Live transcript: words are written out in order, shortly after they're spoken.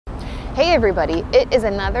Hey everybody, it is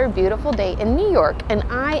another beautiful day in New York and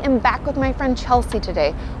I am back with my friend Chelsea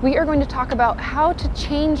today. We are going to talk about how to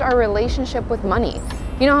change our relationship with money.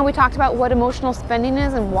 You know how we talked about what emotional spending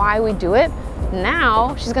is and why we do it?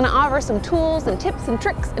 Now she's going to offer some tools and tips and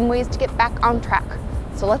tricks and ways to get back on track.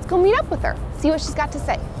 So let's go meet up with her, see what she's got to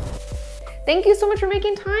say. Thank you so much for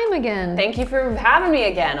making time again. Thank you for having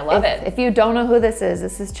me again. I love it. If you don't know who this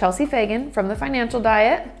is Chelsea Fagan from The Financial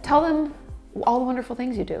Diet. Tell them all the wonderful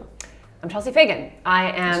things you do. I'm Chelsea Fagan.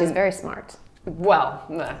 She's very smart. Well,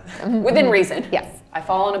 within reason. Yes. I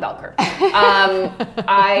fall on a bell curve.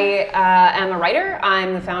 I am a writer.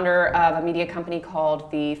 I'm the founder of a media company called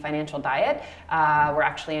The Financial Diet. We're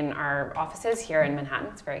actually in our offices here in Manhattan.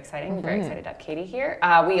 It's very exciting. I'm very excited to have Katie here.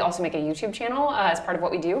 We also make a YouTube channel as part of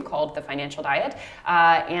what we do called The Financial Diet.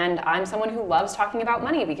 And I'm someone who loves talking about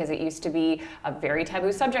money because it used to be a very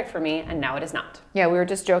taboo subject for me and now it is not. Yeah, we were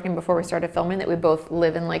just joking before we started filming that we both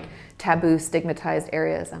live in like taboo, stigmatized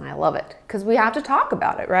areas and I love it because we have to talk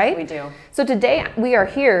about it, right? We do. So today we are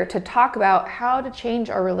here to talk about how to change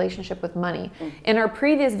our relationship with money. In our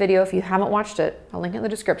previous video, if you haven't watched it, I'll link it in the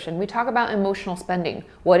description, we talk about emotional spending.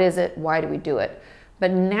 What is it? Why do we do it?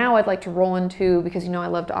 But now I'd like to roll into, because you know I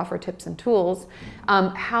love to offer tips and tools,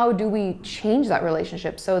 how do we change that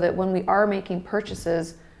relationship so that when we are making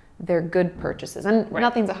purchases, they're good purchases. And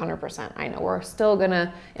nothing's 100%. I know we're still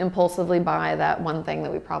gonna impulsively buy that one thing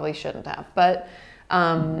that we probably shouldn't have. But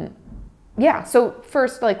yeah, so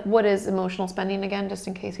first, like, what is emotional spending again, just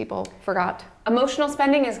in case people forgot? Emotional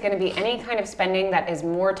spending is going to be any kind of spending that is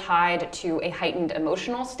more tied to a heightened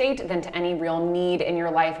emotional state than to any real need in your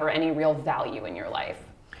life or any real value in your life.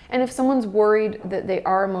 And if someone's worried that they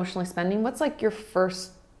are emotionally spending, what's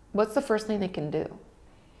the first thing they can do?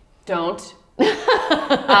 Don't.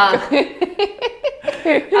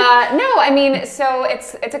 No, I mean, so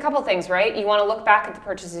it's a couple things, right? You want to look back at the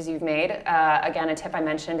purchases you've made. Again, a tip I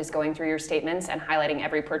mentioned is going through your statements and highlighting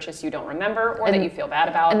every purchase you don't remember or that you feel bad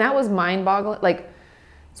about. And that was mind-boggling. Like,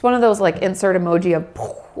 it's one of those like insert emoji of,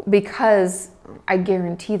 because I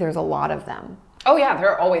guarantee there's a lot of them. Oh yeah, there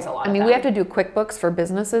are always a lot of them. I mean, we have to do QuickBooks for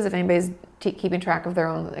businesses if anybody's keeping track of their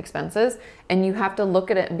own expenses. And you have to look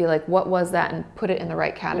at it and be like, what was that? And put it in the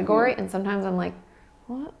right category. And sometimes I'm like,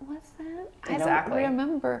 what was that? Exactly. I don't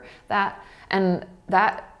remember that. And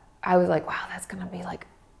that, I was like, wow, that's going to be like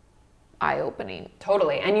eye-opening.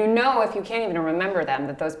 Totally. And you know, if you can't even remember them,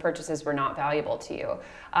 that those purchases were not valuable to you.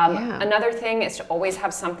 Another thing is to always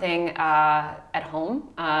have something at home,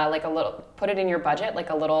 like a little, put it in your budget,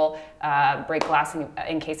 like a little break glass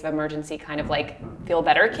in case of emergency kind of like feel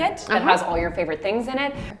better kit that has all your favorite things in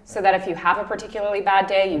it. So that if you have a particularly bad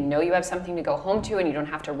day, you know you have something to go home to and you don't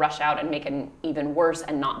have to rush out and make an even worse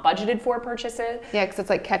and not budgeted for purchases. Yeah, because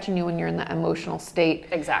it's like catching you when you're in that emotional state.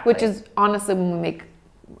 Exactly. Which is honestly when we make,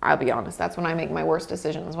 I'll be honest, that's when I make my worst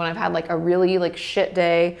decisions. When I've had like a really like shit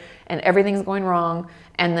day and everything's going wrong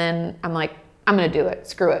and then I'm like, I'm gonna do it,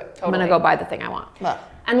 screw it. Totally. I'm gonna go buy the thing I want. Ugh.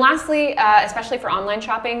 And lastly, especially for online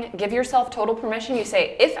shopping, give yourself total permission. You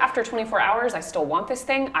say, if after 24 hours I still want this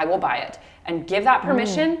thing, I will buy it. And give that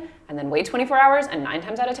permission and then wait 24 hours and 9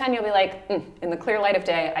 times out of 10 you'll be like, in the clear light of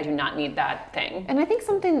day, I do not need that thing. And I think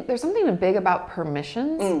there's something big about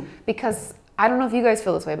permissions because I don't know if you guys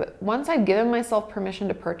feel this way, but once I've given myself permission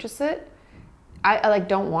to purchase it, I like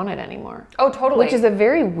don't want it anymore. Oh, totally. Which is a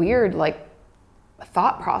very weird like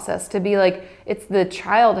thought process to be like, it's the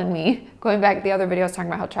child in me. Going back to the other video, I was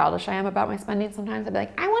talking about how childish I am about my spending sometimes. I'd be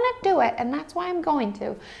like, I want to do it and that's why I'm going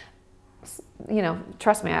to. You know,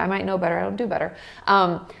 trust me, I might know better, I don't do better.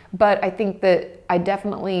 But I think that I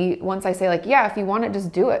definitely, once I say like, yeah, if you want it,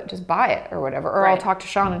 just do it, just buy it or whatever. Or I'll talk to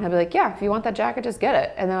Sean and he'll be like, yeah, if you want that jacket, just get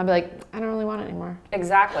it. And then I'll be like, I don't really want it anymore.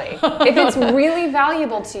 Exactly. If it's really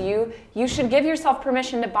valuable to you, you should give yourself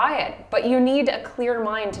permission to buy it. But you need a clear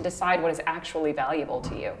mind to decide what is actually valuable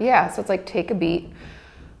to you. Yeah, so it's like take a beat,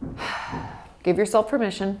 give yourself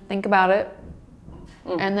permission, think about it,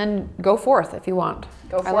 and then go forth if you want.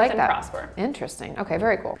 Go forth and prosper. Interesting. Okay,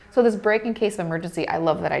 very cool. So this break in case of emergency, I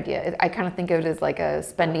love that idea. I kind of think of it as like a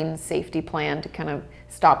spending safety plan to kind of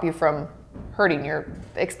stop you from hurting your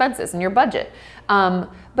expenses and your budget.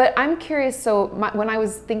 But I'm curious, so when I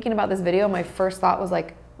was thinking about this video, my first thought was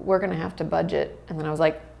like, we're gonna have to budget. And then I was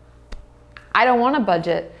like, I don't want to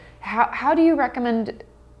budget. How do you recommend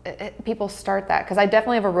people start that? Because I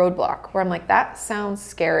definitely have a roadblock where I'm like, that sounds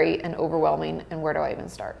scary and overwhelming, and where do I even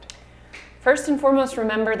start? First and foremost,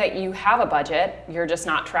 remember that you have a budget, you're just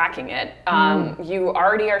not tracking it. You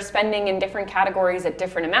already are spending in different categories at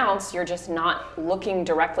different amounts, you're just not looking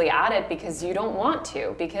directly at it because you don't want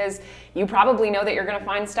to. Because you probably know that you're going to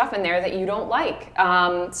find stuff in there that you don't like.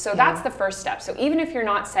 So that's the first step. So even if you're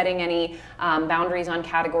not setting any boundaries on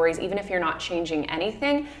categories, even if you're not changing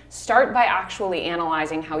anything, start by actually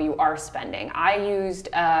analyzing how you are spending. I used,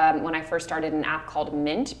 when I first started, an app called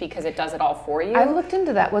Mint because it does it all for you. I looked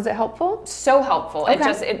into that. Was it helpful? So helpful.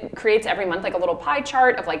 Okay. It creates every month like a little pie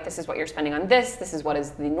chart of like, this is what you're spending on this is what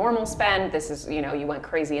is the normal spend, this is, you know, you went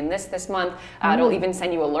crazy in this month. It'll even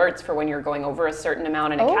send you alerts for when you're going over a certain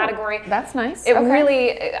amount in a category. That's nice. It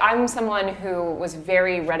really, I'm someone who was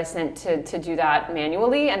very reticent to do that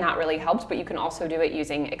manually, and that really helps, but you can also do it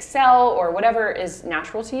using Excel or whatever is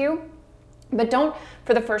natural to you. But don't,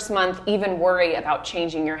 for the first month, even worry about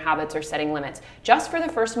changing your habits or setting limits. Just for the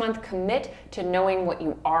first month, commit to knowing what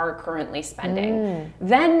you are currently spending.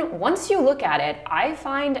 Then, once you look at it, I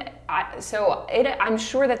find, I'm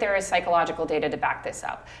sure that there is psychological data to back this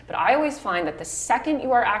up, but I always find that the second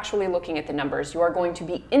you are actually looking at the numbers, you are going to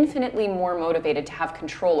be infinitely more motivated to have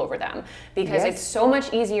control over them, because it's so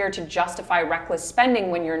much easier to justify reckless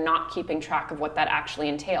spending when you're not keeping track of what that actually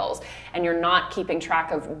entails, and you're not keeping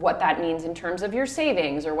track of what that means in terms of your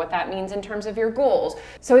savings or what that means in terms of your goals.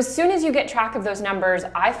 So as soon as you get track of those numbers,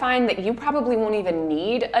 I find that you probably won't even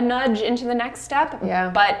need a nudge into the next step.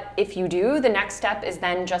 But if you do, the next step is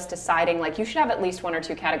then just deciding, like, you should have at least 1 or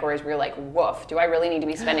 2 categories where you're like, woof, do I really need to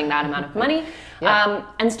be spending that amount of money?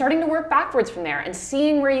 And starting to work backwards from there and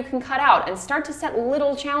seeing where you can cut out and start to set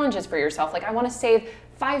little challenges for yourself. Like, I want to save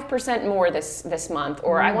 5% more this month,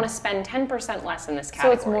 or I want to spend 10% less in this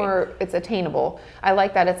category. So it's attainable. I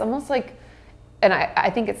like that. It's almost like, and I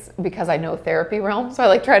think it's because I know therapy realm, so I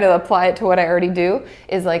like try to apply it to what I already do,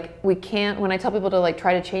 is like, we can't, when I tell people to like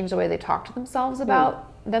try to change the way they talk to themselves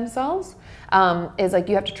about themselves, is like,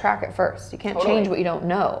 you have to track it first. You can't change what you don't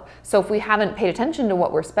know. So if we haven't paid attention to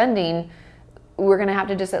what we're spending, we're gonna have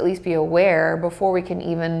to just at least be aware before we can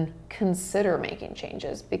even consider making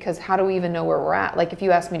changes, because how do we even know where we're at? Like, if you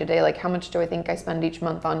asked me today, like, how much do I think I spend each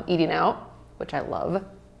month on eating out, which I love,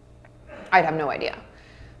 I'd have no idea.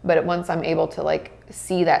 But once I'm able to like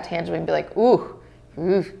see that tangibly and be like, ooh,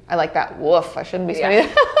 I like that, woof, I shouldn't be spending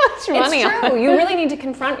that much money on it. It's true. You really need to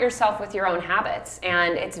confront yourself with your own habits,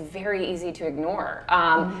 and it's very easy to ignore.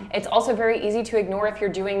 It's also very easy to ignore if you're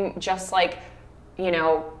doing just like, you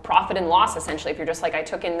know, profit and loss, essentially. If you're just like, I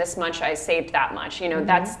took in this much, I saved that much, you know,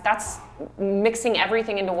 that's mixing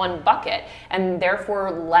everything into one bucket, and therefore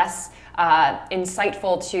less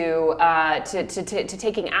insightful to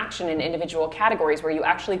taking action in individual categories where you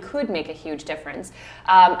actually could make a huge difference.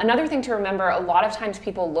 Another thing to remember, a lot of times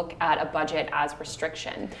people look at a budget as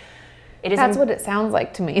restriction. That's what it sounds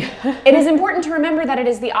like to me. It is important to remember that it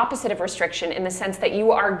is the opposite of restriction, in the sense that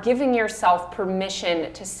you are giving yourself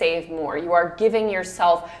permission to save more. You are giving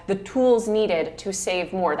yourself the tools needed to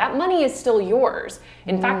save more. That money is still yours.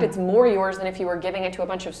 In fact, it's more yours than if you were giving it to a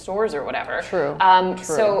bunch of stores or whatever. True.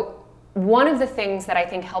 So one of the things that I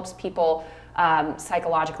think helps people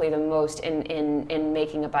psychologically the most in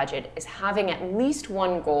making a budget is having at least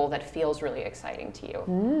one goal that feels really exciting to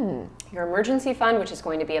you. Your emergency fund, which is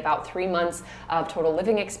going to be about 3 months of total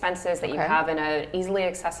living expenses that you have in an easily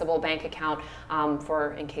accessible bank account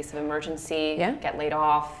for in case of emergency, get laid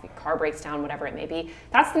off, car breaks down, whatever it may be.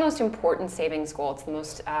 That's the most important savings goal. It's the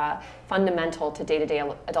most fundamental to day-to-day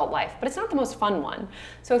adult life, but it's not the most fun one.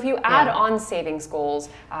 So if you add on savings goals,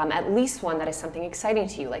 at least one that is something exciting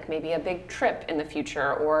to you, like maybe a big trip in the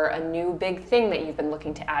future or a new big thing that you've been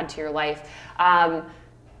looking to add to your life,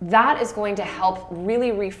 that is going to help really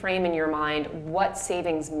reframe in your mind what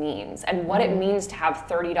savings means and what it means to have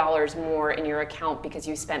 $30 more in your account because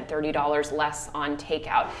you spent $30 less on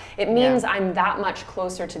takeout. It means I'm that much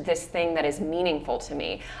closer to this thing that is meaningful to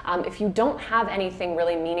me. If you don't have anything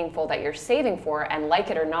really meaningful that you're saving for, and like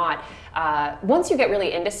it or not, once you get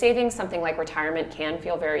really into savings, something like retirement can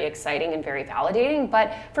feel very exciting and very validating,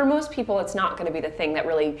 but for most people it's not going to be the thing that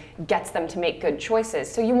really gets them to make good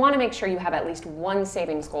choices. So you want to make sure you have at least one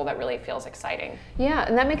savings goal that really feels exciting. Yeah,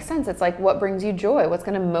 and that makes sense. It's like, what brings you joy? What's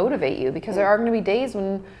going to motivate you? Because there are going to be days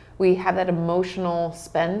when we have that emotional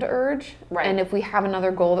spend urge. And if we have another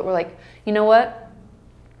goal that we're like, you know what?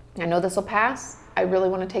 I know this will pass. I really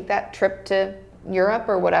want to take that trip to Europe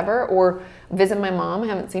or whatever, or visit my mom. I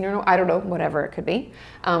haven't seen her. I don't know, whatever it could be,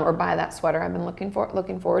 or buy that sweater I've been looking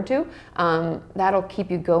forward to. That'll keep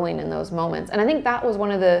you going in those moments. And I think that was one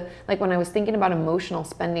of the, like, when I was thinking about emotional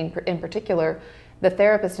spending in particular, the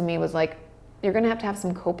therapist to me was like, you're going to have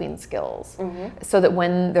some coping skills, so that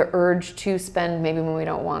when the urge to spend, maybe when we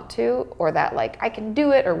don't want to, or that like, I can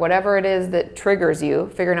do it, or whatever it is that triggers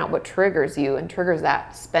you, figuring out what triggers you and triggers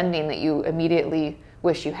that spending that you immediately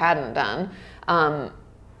wish you hadn't done,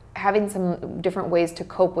 having some different ways to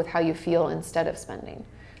cope with how you feel instead of spending.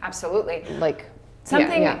 Absolutely. Like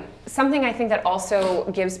something I think that also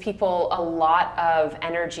gives people a lot of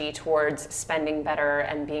energy towards spending better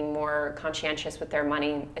and being more conscientious with their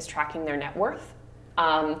money is tracking their net worth.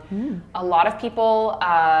 A lot of people,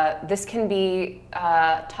 this can be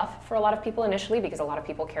tough for a lot of people initially because a lot of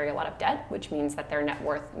people carry a lot of debt, which means that their net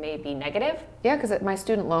worth may be negative. Yeah, because my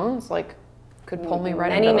student loans could pull me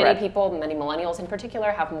right into the red. Many people, many millennials in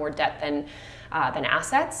particular, have more debt than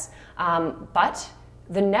assets. But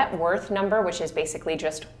the net worth number, which is basically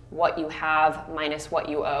just what you have minus what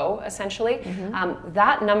you owe, essentially,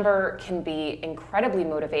 that number can be incredibly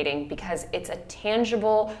motivating because it's a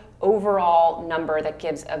tangible overall number that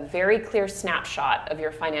gives a very clear snapshot of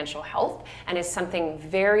your financial health and is something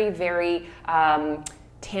very, very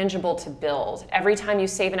tangible to build. Every time you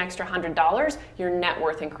save an extra $100, your net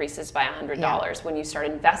worth increases by $100. Yeah. When you start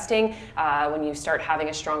investing, when you start having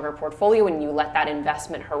a stronger portfolio, when you let that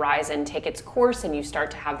investment horizon take its course and you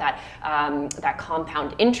start to have that, that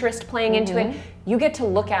compound interest playing into it, you get to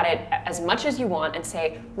look at it as much as you want and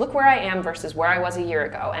say, look where I am versus where I was a year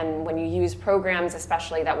ago. And when you use programs,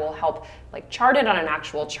 especially that will help chart it on an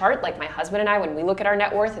actual chart, like my husband and I, when we look at our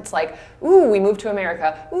net worth, it's like, ooh, we moved to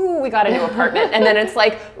America. Ooh, we got a new apartment. And then it's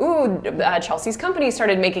like, ooh, Chelsea's company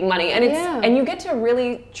started making money. And and you get to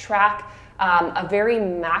really track a very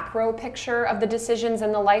macro picture of the decisions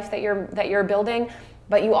and the life that you're building.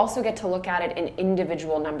 But you also get to look at it in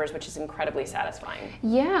individual numbers, which is incredibly satisfying.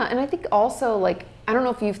 Yeah, and I think also, I don't know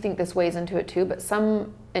if you think this weighs into it too, but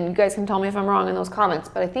and you guys can tell me if I'm wrong in those comments,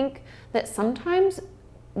 but I think that sometimes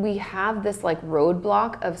we have this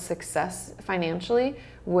roadblock of success financially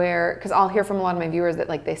where, because I'll hear from a lot of my viewers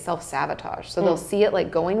that they self-sabotage. So they'll see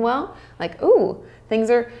it going well, ooh, things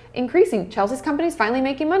are increasing. Chelsea's company's finally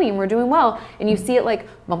making money and we're doing well. And you see it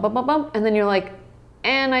bump, bump, bump, bump, and then you're like,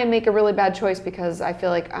 and I make a really bad choice because I feel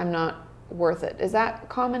like I'm not worth it. Is that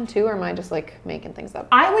common too, or am I just making things up?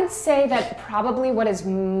 I would say that probably what is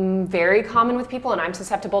very common with people, and I'm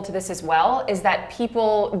susceptible to this as well, is that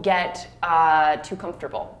people get too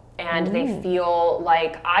comfortable. And they feel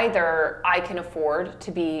like either I can afford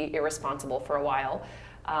to be irresponsible for a while,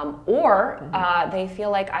 or they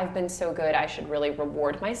feel like I've been so good I should really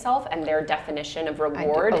reward myself, and their definition of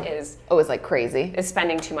reward is crazy. Is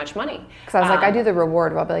spending too much money. Because I was I do the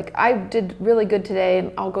reward. I'll be I did really good today,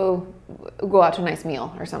 and I'll go out to a nice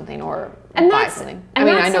meal or something, or buy something. I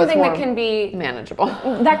know it's more that can be manageable.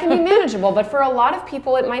 That can be manageable, but for a lot of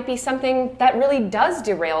people, it might be something that really does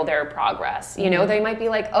derail their progress. You know, they might be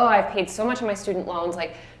like, oh, I've paid so much of my student loans,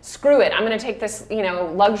 screw it, I'm going to take this,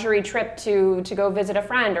 luxury trip to go visit a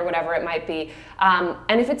friend or whatever it might be.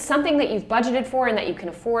 And if it's something that you've budgeted for and that you can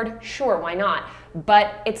afford, sure, why not?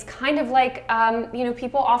 But it's kind of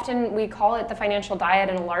people often, we call it the financial diet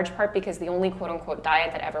in a large part because the only quote unquote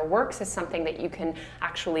diet that ever works is something that you can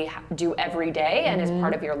actually do every day and is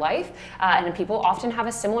part of your life. And people often have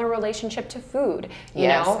a similar relationship to food. You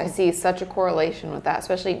know? I see such a correlation with that,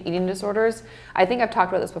 especially in eating disorders. I think I've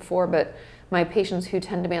talked about this before, but my patients who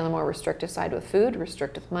tend to be on the more restrictive side with food,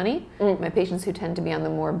 restrict with money. My patients who tend to be on the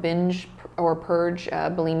more binge or purge,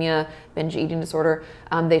 bulimia, binge eating disorder,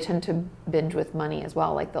 they tend to binge with money as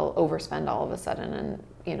well. They'll overspend all of a sudden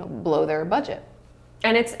and blow their budget.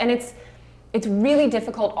 And it's really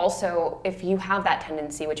difficult also if you have that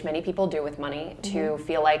tendency, which many people do with money, to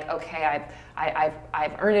feel like, okay,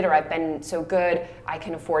 I've earned it, or I've been so good, I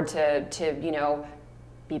can afford to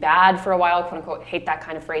be bad for a while, quote unquote, hate that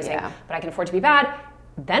kind of phrasing, but I can afford to be bad.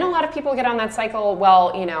 Then a lot of people get on that cycle,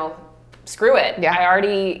 well, screw it. Yeah. I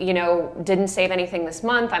already, didn't save anything this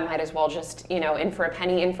month. I might as well just, in for a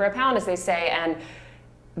penny, in for a pound, as they say. And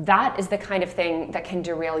that is the kind of thing that can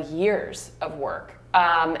derail years of work.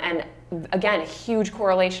 And again, huge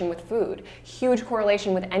correlation with food, huge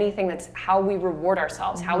correlation with anything that's how we reward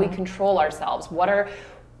ourselves, how we control ourselves.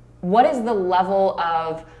 What is the level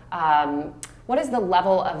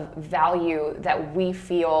of value that we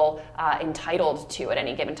feel entitled to at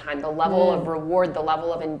any given time? The level of reward, the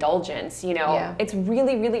level of indulgence. It's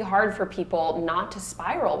really, really hard for people not to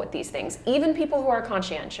spiral with these things, even people who are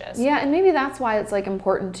conscientious. Yeah, and maybe that's why it's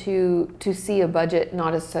important to see a budget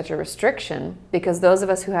not as such a restriction, because those of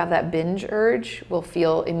us who have that binge urge will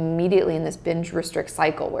feel immediately in this binge restrict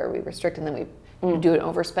cycle where we restrict and then we do an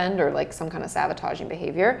overspend or some kind of sabotaging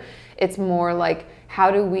behavior. It's more how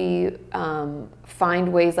do we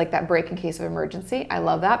find ways that break in case of emergency? I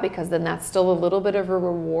love that, because then that's still a little bit of a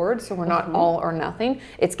reward, so we're not all or nothing.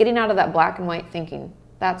 It's getting out of that black and white thinking.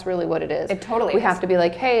 That's really what it is. It totally is. We have to be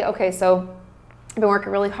hey, okay, so I've been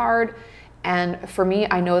working really hard, and for me,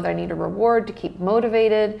 I know that I need a reward to keep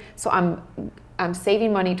motivated, so I'm I'm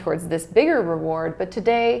saving money towards this bigger reward, but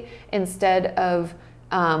today, instead of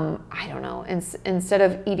I don't know, instead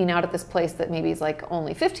of eating out at this place that maybe is like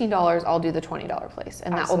only $15, I'll do the $20 place,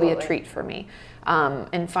 and that will be a treat for me.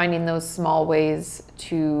 And finding those small ways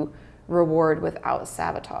to reward without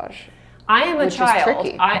sabotage. I am a child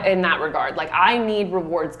in that regard. Like, I need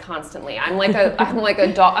rewards constantly. I'm like a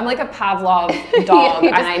dog. I'm like a Pavlov dog,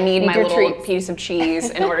 and I need my little piece of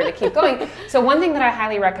cheese in order to keep going. So one thing that I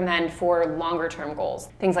highly recommend for longer term goals,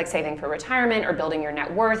 things like saving for retirement or building your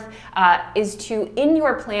net worth, is to, in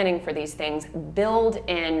your planning for these things, build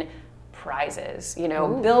in prizes,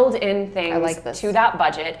 build in things to that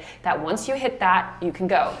budget that once you hit that, you can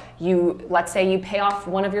go. Let's say you pay off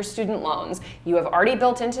one of your student loans. You have already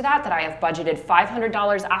built into that I have budgeted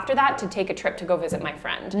 $500 after that to take a trip to go visit my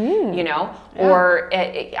friend, or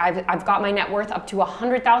I've got my net worth up to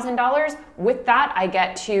 $100,000. With that, I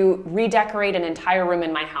get to redecorate an entire room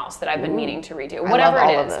in my house that I've been meaning to redo, whatever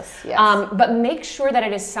it is. Of this. Yes. But make sure that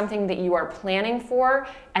it is something that you are planning for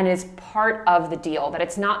and is part of the deal, that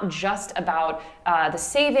it's not just about the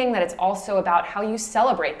saving, that it's also about how you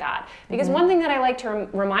celebrate that. Because one thing that I like to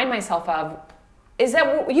remind myself of is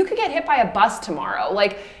that you could get hit by a bus tomorrow.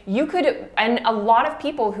 Like, you could, and a lot of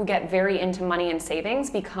people who get very into money and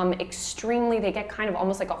savings become they get kind of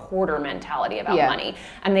almost like a hoarder mentality about money.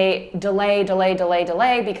 And they delay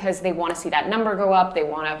because they want to see that number go up. They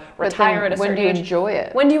want to retire at a certain age. When do you enjoy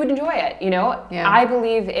it? When do you enjoy it? I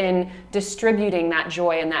believe in distributing that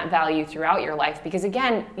joy and that value throughout your life, because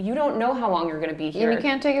again, you don't know how long you're going to be here. And you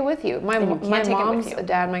can't take it with you. My mom's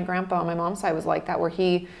dad, my grandpa on my mom's side was like that, where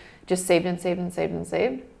he just saved and saved and saved and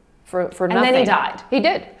saved for nothing. And then he died. He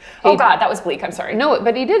did. Oh God, that was bleak. I'm sorry. No,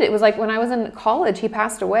 but he did. It was like when I was in college, he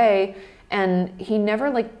passed away, and he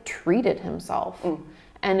never treated himself.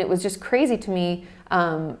 And it was just crazy to me,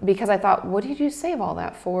 because I thought, what did you save all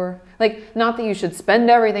that for? Like, not that you should spend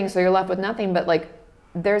everything so you're left with nothing, but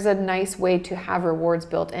there's a nice way to have rewards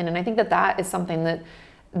built in. And I think that is something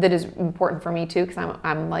that is important for me too, because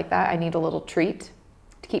I'm like that. I need a little treat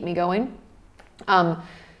to keep me going.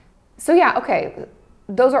 So yeah, okay,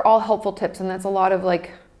 those are all helpful tips, and that's a lot of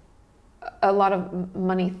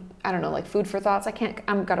money. I don't know, food for thoughts.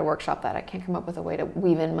 I've got to workshop that. I can't come up with a way to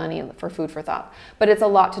weave in money for food for thought, but it's a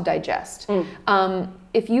lot to digest.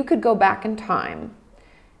 If you could go back in time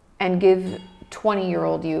and give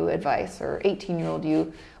 20-year-old you advice, or 18-year-old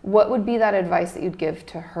you, what would be that advice that you'd give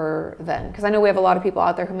to her then? Because I know we have a lot of people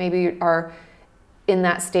out there who maybe are in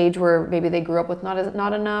that stage where maybe they grew up with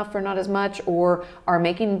not enough or not as much, or are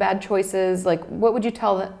making bad choices. What would you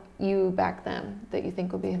tell you back then that you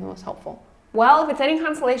think would be the most helpful? Well, if it's any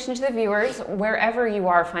consolation to the viewers, wherever you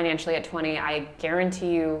are financially at 20, I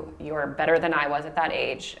guarantee you're better than I was at that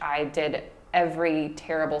age. I did every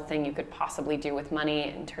terrible thing you could possibly do with money,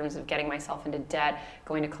 in terms of getting myself into debt,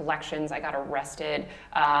 going to collections. I got arrested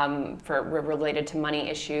related to money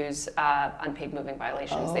issues, unpaid moving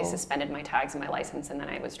violations. They suspended my tags and my license, and then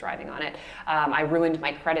I was driving on it. I ruined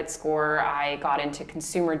my credit score. I got into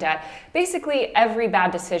consumer debt. Basically, every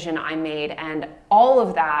bad decision I made, and all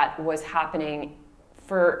of that was happening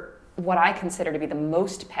for what I consider to be the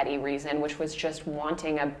most petty reason, which was just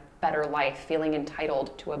wanting a better life, feeling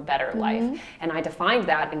entitled to a better life. And I defined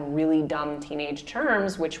that in really dumb teenage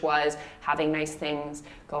terms, which was having nice things,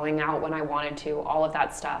 going out when I wanted to, all of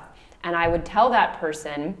that stuff. And I would tell that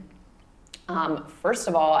person, first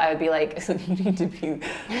of all, I would be like, you need to be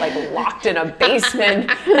locked in a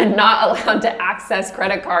basement and not allowed to access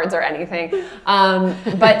credit cards or anything.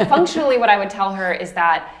 But functionally, what I would tell her is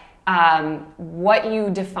that what you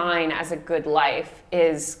define as a good life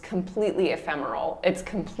is completely ephemeral. It's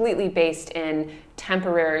completely based in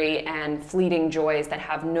temporary and fleeting joys that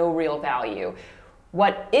have no real value.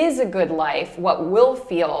 What is a good life, what will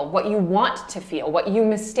feel, what you want to feel, what you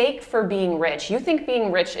mistake for being rich. You think being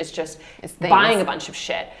rich is just buying a bunch of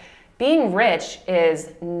shit. Being rich is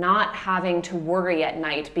not having to worry at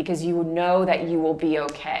night because you know that you will be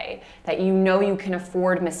okay, that you know you can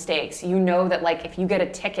afford mistakes. You know that if you get a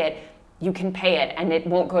ticket, you can pay it and it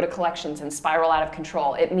won't go to collections and spiral out of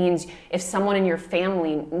control. It means if someone in your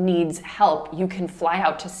family needs help, you can fly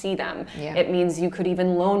out to see them. Yeah. It means you could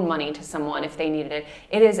even loan money to someone if they needed it.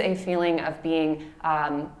 It is a feeling of being,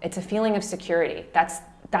 it's a feeling of security.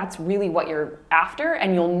 That's really what you're after,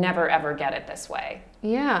 and you'll never ever get it this way.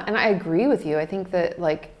 Yeah, and I agree with you. I think that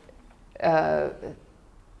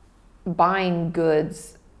buying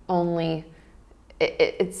goods only,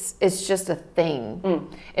 it's just a thing.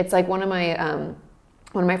 It's like one of my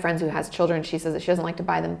one of my friends who has children, she says that she doesn't like to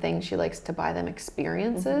buy them things. She likes to buy them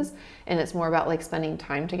experiences. And it's more about like spending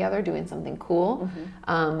time together, doing something cool.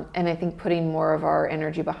 And I think putting more of our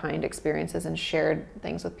energy behind experiences and shared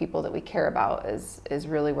things with people that we care about is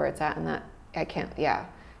really where it's at. And that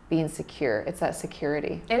being secure. It's that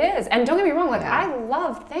security. It is. And don't get me wrong, like I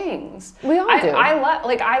love things. We all do.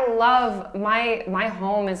 I love my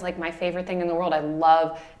home is like my favorite thing in the world. I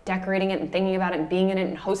love decorating it and thinking about it and being in it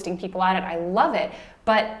and hosting people at it. I love it.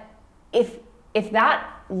 But if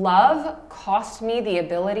that love cost me the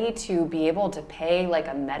ability to be able to pay like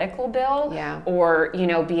a medical bill or, you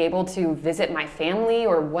know, be able to visit my family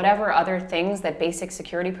or whatever other things that basic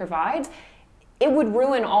security provides, it would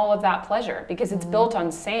ruin all of that pleasure because it's built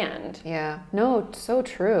on sand. Yeah, no, so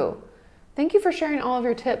true. Thank you for sharing all of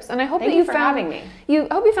your tips. And I hope that you for having me. I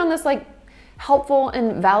hope you found this like helpful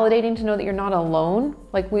and validating to know that you're not alone.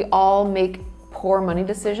 Like we all make poor money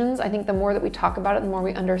decisions. I think the more that we talk about it, the more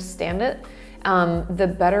we understand it,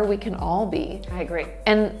 the better we can all be. I agree.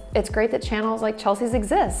 And it's great that channels like Chelsea's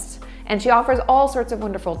exist. And she offers all sorts of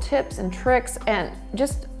wonderful tips and tricks and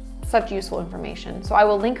just such useful information. So I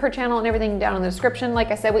will link her channel and everything down in the description. Like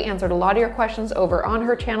I said, we answered a lot of your questions over on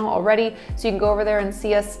her channel already. So you can go over there and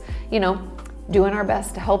see us, you know, doing our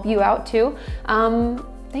best to help you out too.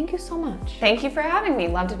 Thank you so much. Thank you for having me.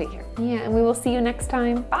 Love to be here. Yeah, and we will see you next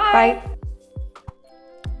time. Bye. Bye.